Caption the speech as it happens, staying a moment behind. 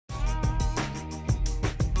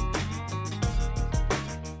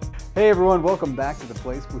Hey everyone, welcome back to the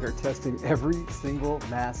place we are testing every single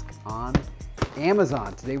mask on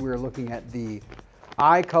Amazon. Today we are looking at the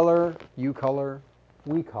iColor, Ucolor,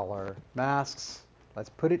 Wecolor masks. Let's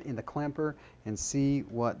put it in the clamper and see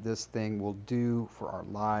what this thing will do for our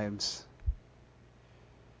lives.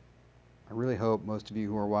 I really hope most of you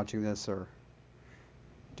who are watching this are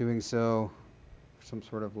doing so for some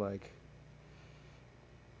sort of like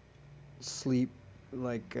sleep,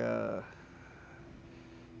 like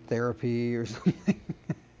therapy or something.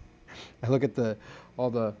 I look at all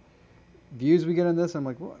the views we get on this, I'm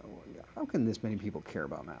like, how can this many people care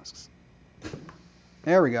about masks?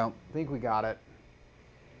 There we go. I think we got it.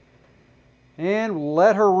 And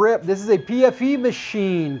let her rip. This is a PFE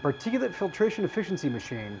machine, Particulate Filtration Efficiency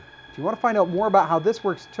Machine. If you want to find out more about how this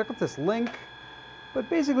works, check out this link. But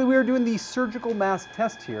basically, we are doing the surgical mask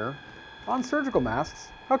test here on surgical masks.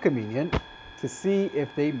 How convenient, to see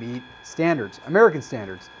if they meet standards, American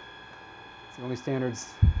standards. It's the only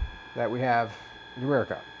standards that we have in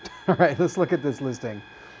America. All right, let's look at this listing.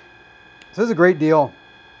 So this is a great deal.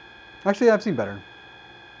 Actually, I've seen better.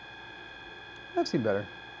 I've seen better.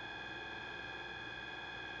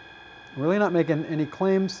 Really not making any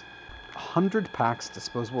claims. 100 packs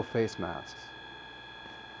disposable face masks.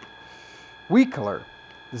 Wecolor.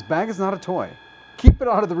 This bag is not a toy. Keep it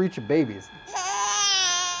out of the reach of babies.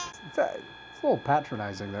 It's a little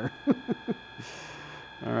patronizing there.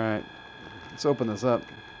 All right, let's open this up.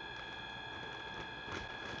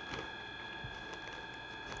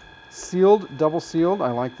 Sealed, double sealed.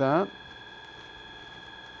 I like that.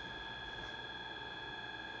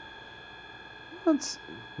 That's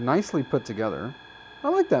nicely put together. I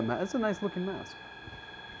like that mask. It's a nice looking mask.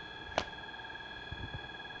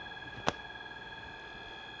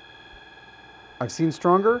 I've seen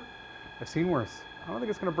stronger. I've seen worse. I don't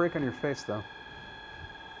think it's going to break on your face, though.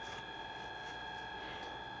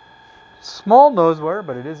 Small nose wear,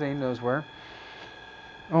 but it is a nose wear.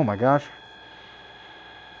 Oh my gosh.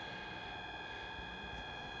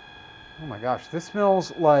 Oh my gosh. This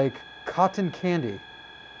smells like cotton candy.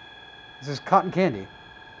 This is cotton candy.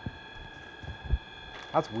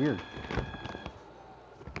 That's weird.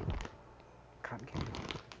 Cotton candy.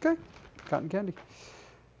 Okay. Cotton candy.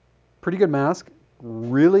 Pretty good mask.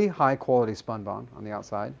 Really high quality spun bond on the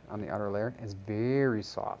outside, on the outer layer. It's very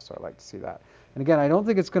soft, so I like to see that. And again, I don't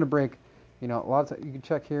think it's going to break. You know, a lot of times you can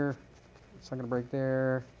check here. It's not going to break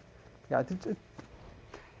there. Yeah,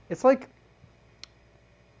 it's like,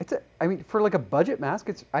 I mean, for like a budget mask,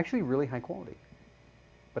 it's actually really high quality,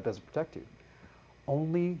 but does it protect you?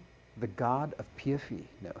 Only the god of PFE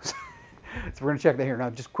knows. So we're going to check that here.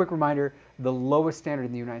 Now, just quick reminder, the lowest standard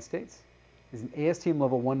in the United States is an ASTM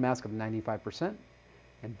level 1 mask of 95%.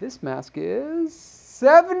 And this mask is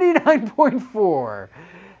 79.4.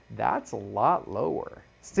 That's a lot lower.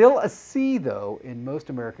 Still a C, though, in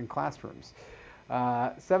most American classrooms.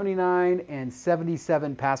 79 and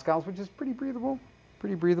 77 pascals, which is pretty breathable.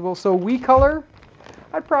 Pretty breathable. So Wecolor,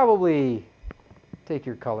 I'd probably take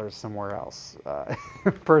your colors somewhere else,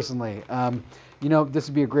 personally. You know, this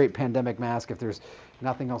would be a great pandemic mask if there's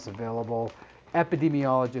nothing else available.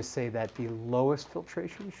 Epidemiologists say that the lowest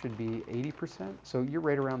filtration should be 80%, so you're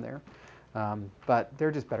right around there. But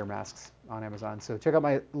they're just better masks on Amazon. So check out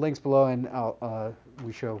my links below, and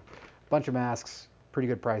we show a bunch of masks, pretty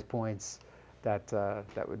good price points that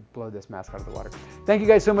would blow this mask out of the water. Thank you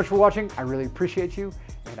guys so much for watching. I really appreciate you,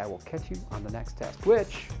 and I will catch you on the next test,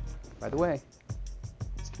 which, by the way,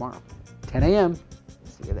 is tomorrow, 10 a.m.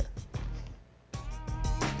 See you there.